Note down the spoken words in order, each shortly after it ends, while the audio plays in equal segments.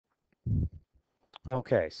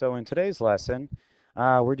Okay, so in today's lesson,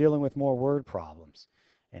 we're dealing with more word problems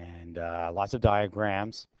and lots of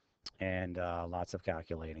diagrams and lots of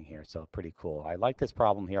calculating here. So pretty cool. I like this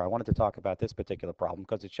problem here. I wanted to talk about this particular problem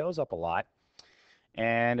because it shows up a lot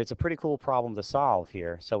and it's a pretty cool problem to solve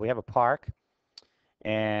here. So we have a park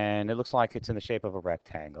and it looks like it's in the shape of a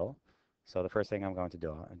rectangle. So the first thing I'm going to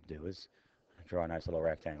do is draw a nice little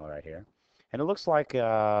rectangle right here. And it looks like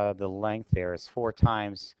the length there is 4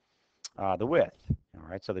 times the width. All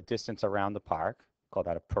right, so the distance around the park, call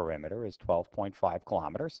that a perimeter, is 12.5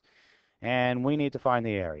 kilometers. And we need to find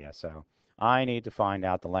the area. So I need to find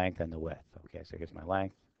out the length and the width. Okay, so here's my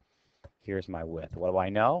length. Here's my width. What do I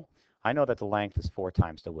know? I know that the length is 4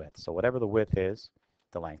 times the width. So whatever the width is,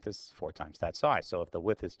 the length is 4 times that size. So if the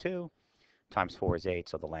width is 2, times 4 is 8,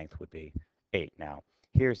 so the length would be 8. Now,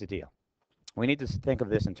 here's the deal. We need to think of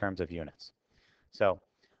this in terms of units. So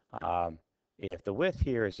um, if the width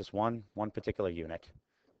here is just one particular unit,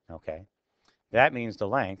 okay, that means the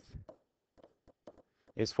length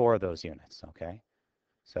is 4 of those units, okay?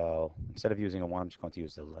 So instead of using a 1, I'm just going to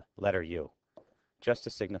use the letter U, just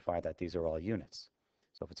to signify that these are all units.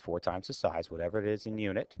 So if it's 4 times the size, whatever it is in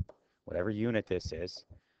unit, whatever unit this is,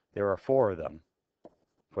 there are 4 of them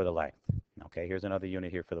for the length. Okay, here's another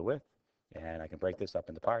unit here for the width, and I can break this up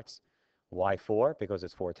into parts. Why 4? Because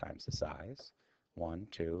it's 4 times the size. 1,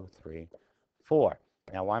 2, 3, 4.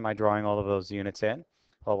 Now, why am I drawing all of those units in?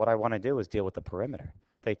 Well, what I want to do is deal with the perimeter.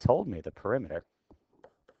 They told me the perimeter,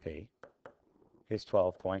 P, is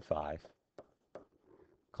 12.5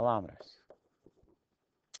 kilometers.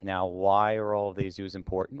 Now, why are all of these U's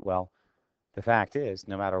important? Well, the fact is,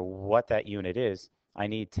 no matter what that unit is, I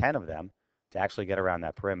need 10 of them to actually get around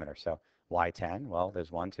that perimeter. So why 10? Well,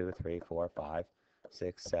 there's 1, 2, 3, 4, 5,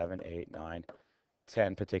 6, 7, 8, 9,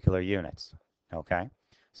 10 particular units. Okay?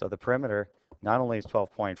 So the perimeter not only is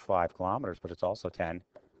 12.5 kilometers, but it's also 10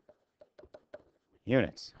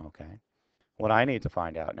 units. Okay? What I need to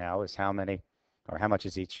find out now is how many or how much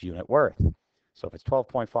is each unit worth. So if it's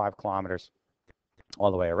 12.5 kilometers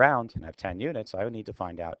all the way around and I have 10 units, I would need to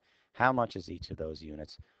find out how much is each of those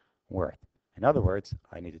units worth. In other words,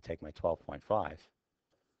 I need to take my 12.5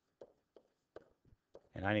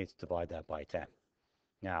 and I need to divide that by 10.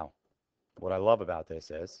 Now, what I love about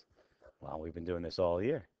this is, well, we've been doing this all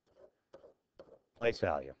year. Place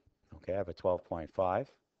value. Okay, I have a 12.5.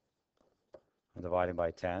 I'm dividing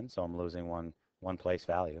by 10, so I'm losing one place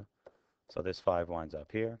value. So this 5 winds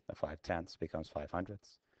up here. The 5 tenths becomes 5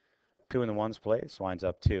 hundredths. 2 in the ones place winds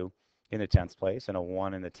up 2 in the tenths place, and a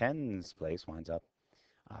 1 in the tens place winds up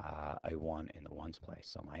a 1 in the ones place.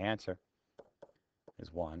 So my answer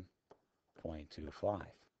is 1.25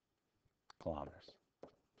 kilometers.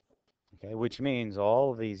 Okay, which means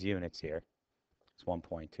all of these units here is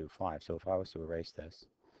 1.25. So if I was to erase this,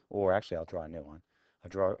 or actually I'll draw a new one. I'll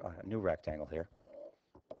draw a new rectangle here.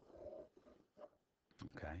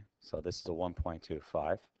 Okay, so this is a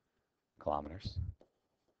 1.25 kilometers.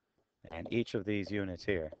 And each of these units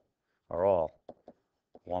here are all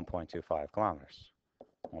 1.25 kilometers.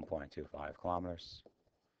 1.25 kilometers,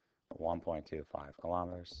 1.25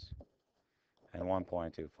 kilometers, and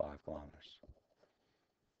 1.25 kilometers.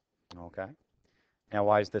 Okay. Now,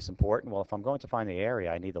 why is this important? Well, if I'm going to find the area,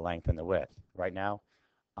 I need the length and the width. Right now,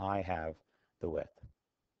 I have the width.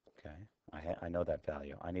 Okay. I know that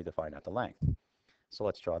value. I need to find out the length. So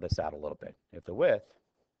let's draw this out a little bit. If the width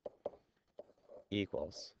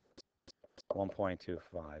equals 1.25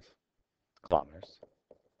 kilometers,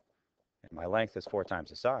 and my length is 4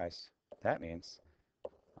 times the size, that means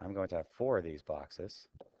I'm going to have 4 of these boxes,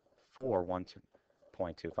 4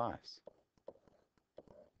 1.25s.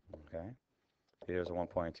 Okay. Here's a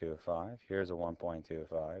 1.25, here's a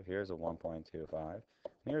 1.25, here's a 1.25,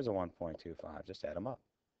 here's a 1.25. Just add them up.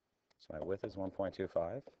 So my width is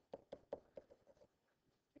 1.25,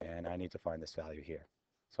 and I need to find this value here.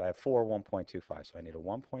 So I have 4 1.25, so I need a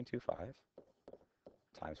 1.25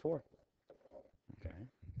 times 4. Okay,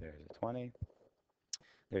 there's a 20,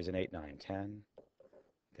 there's an 8, 9, 10,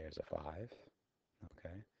 there's a 5.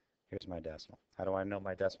 Okay, here's my decimal. How do I know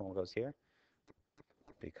my decimal goes here?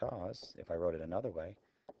 Because if I wrote it another way,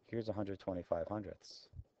 here's 125 hundredths.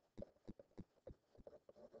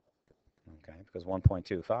 Okay, because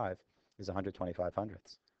 1.25 is 125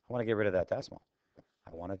 hundredths. I want to get rid of that decimal.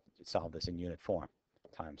 I want to solve this in unit form.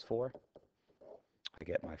 Times 4, I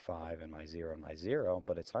get my 5 and my 0,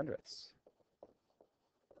 but it's hundredths.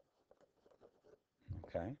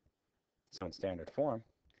 Okay, so in standard form,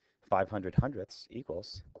 500 hundredths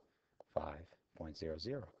equals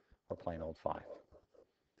 5.00, or plain old 5.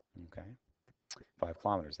 Okay, 5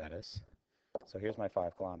 kilometers that is. So here's my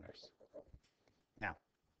 5 kilometers. Now,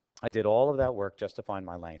 I did all of that work just to find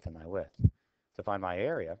my length and my width. To find my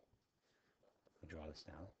area, let me draw this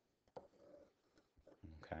down.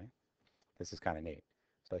 Okay, this is kind of neat.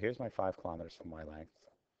 So here's my 5 kilometers for my length.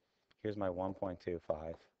 Here's my 1.25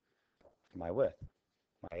 for my width.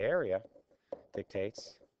 My area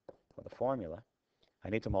dictates, well, the formula, I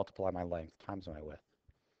need to multiply my length times my width.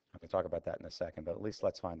 I can talk about that in a second, but at least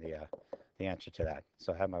let's find the answer to that.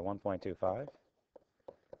 So I have my 1.25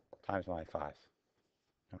 times my 5.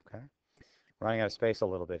 Okay. Running out of space a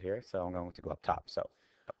little bit here, so I'm going to go up top. So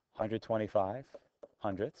 125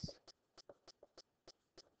 hundredths.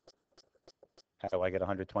 How do I get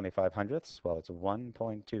 125 hundredths? Well, it's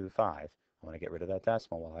 1.25. I want to get rid of that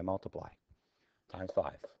decimal while I multiply. Times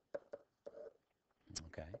 5.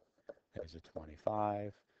 Okay. There's a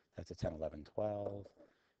 25. That's a 10, 11, 12.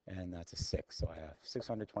 And that's a 6. So I have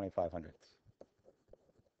 625 hundredths,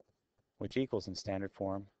 which equals in standard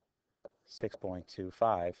form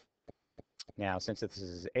 6.25. Now, since this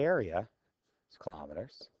is area, it's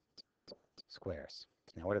kilometers, squares.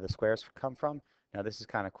 Now, where do the squares come from? Now, this is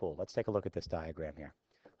kind of cool. Let's take a look at this diagram here.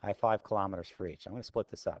 I have 5 kilometers for each. I'm going to split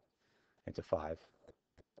this up into five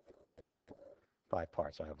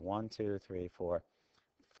parts. So I have 1, 2, 3, 4,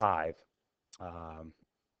 5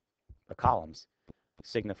 columns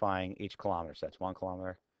signifying each kilometer. So that's 1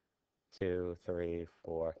 kilometer, 2, 3,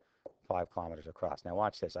 4, 5 kilometers across. Now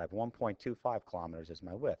watch this. I have 1.25 kilometers as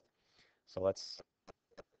my width. So let's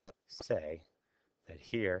say that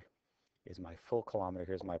here is my full kilometer.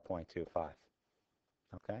 Here's my 0.25.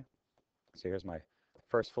 Okay? So here's my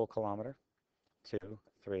first full kilometer, 2,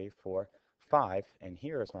 3, 4, 5. And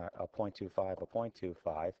here is my a 0.25, a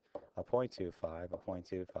 0.25, a 0.25, a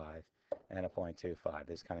 0.25, and a 0.25.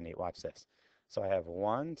 This is kind of neat. Watch this. So I have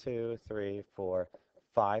 1, 2, 3, 4,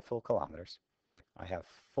 5 full kilometers. I have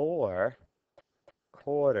 4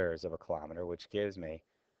 quarters of a kilometer, which gives me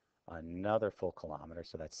another full kilometer.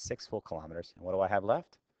 So that's 6 full kilometers. And what do I have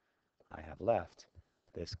left? I have left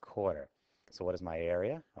this quarter. So what is my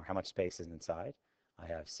area, or how much space is inside? I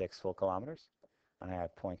have 6 full kilometers, and I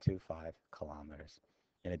have 0.25 kilometers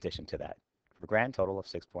in addition to that, for a grand total of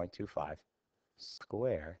 6.25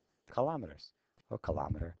 square kilometers, or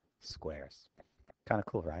kilometer squares. Kind of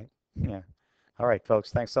cool, right? Yeah. All right,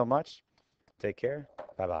 folks, thanks so much. Take care.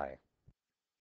 Bye-bye.